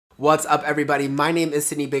What's up, everybody? My name is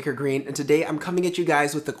Sydney Baker Green, and today I'm coming at you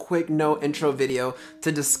guys with a quick no intro video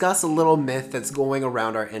to discuss a little myth that's going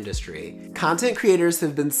around our industry. Content creators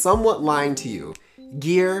have been somewhat lying to you.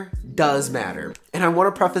 Gear does matter. And I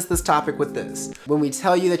want to preface this topic with this. When we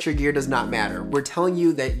tell you that your gear does not matter, we're telling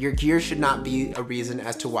you that your gear should not be a reason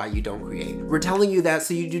as to why you don't create. We're telling you that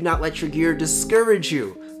so you do not let your gear discourage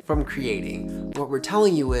you from creating. What we're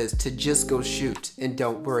telling you is to just go shoot and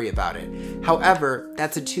don't worry about it. However,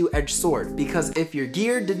 that's a two-edged sword, because if your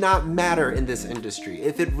gear did not matter in this industry,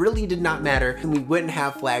 if it really did not matter, then we wouldn't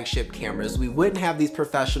have flagship cameras. We wouldn't have these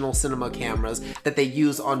professional cinema cameras that they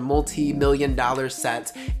use on multi-million-dollar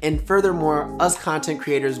sets. And furthermore, us content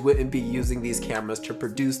creators wouldn't be using these cameras to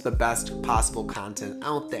produce the best possible content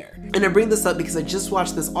out there. And I bring this up because I just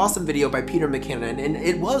watched this awesome video by Peter McKinnon, and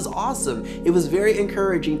it was awesome. It was very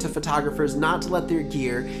encouraging to photographers not to let their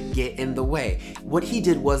gear get in the way. What he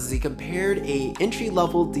did was he compared a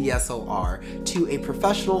entry-level DSLR to a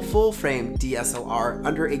professional full-frame DSLR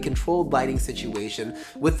under a controlled lighting situation,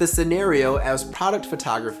 with the scenario as product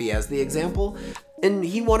photography as the example. And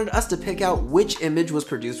he wanted us to pick out which image was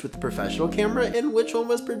produced with the professional camera and which one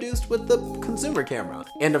was produced with the consumer camera.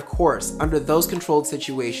 And of course, under those controlled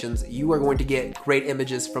situations, you are going to get great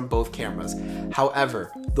images from both cameras.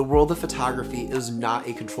 However, the world of photography is not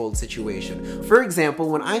a controlled situation. For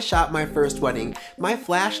example, when I shot my first wedding, my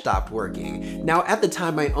flash stopped working. Now, at the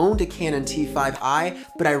time, I owned a Canon T5i,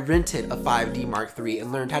 but I rented a 5D Mark III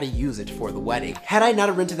and learned how to use it for the wedding. Had I not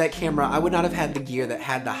have rented that camera, I would not have had the gear that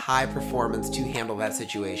had the high performance to handle that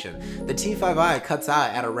situation. The T5i cuts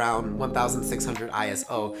out at around 1600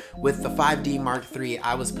 ISO. With the 5D Mark III,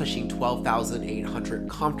 I was pushing 12,800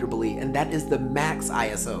 comfortably, and that is the max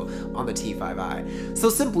ISO on the T5i. So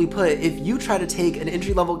simply put, if you try to take an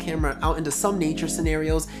entry-level camera out into some nature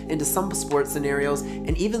scenarios, into some sports scenarios,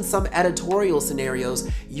 and even some editorial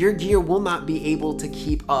scenarios, your gear will not be able to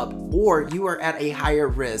keep up, or you are at a higher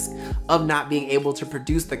risk of not being able to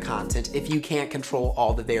produce the content if you can't control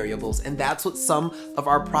all the variables. And that's what some of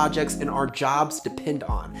our projects and our jobs depend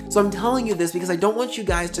on. So I'm telling you this because I don't want you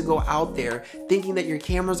guys to go out there thinking that your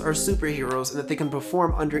cameras are superheroes and that they can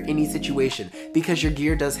perform under any situation, because your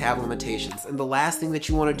gear does have limitations. And the last thing that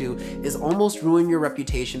you want to do is almost ruin your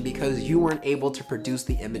reputation because you weren't able to produce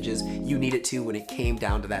the images you needed to when it came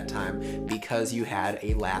down to that time because you had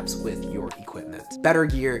a lapse with your equipment. Better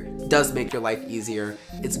gear does make your life easier.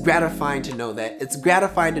 It's gratifying to know that. It's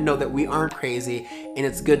gratifying to know that we aren't crazy, and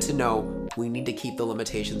it's good to know we need to keep the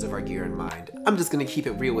limitations of our gear in mind. I'm just gonna keep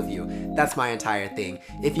it real with you. That's my entire thing.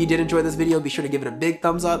 If you did enjoy this video, be sure to give it a big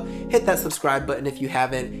thumbs up, hit that subscribe button if you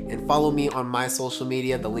haven't, and follow me on my social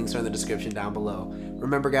media. The links are in the description down below.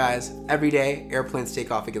 Remember guys, every day, airplanes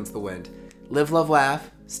take off against the wind. Live, love, laugh,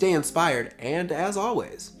 stay inspired, and as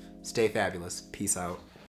always, stay fabulous. Peace out.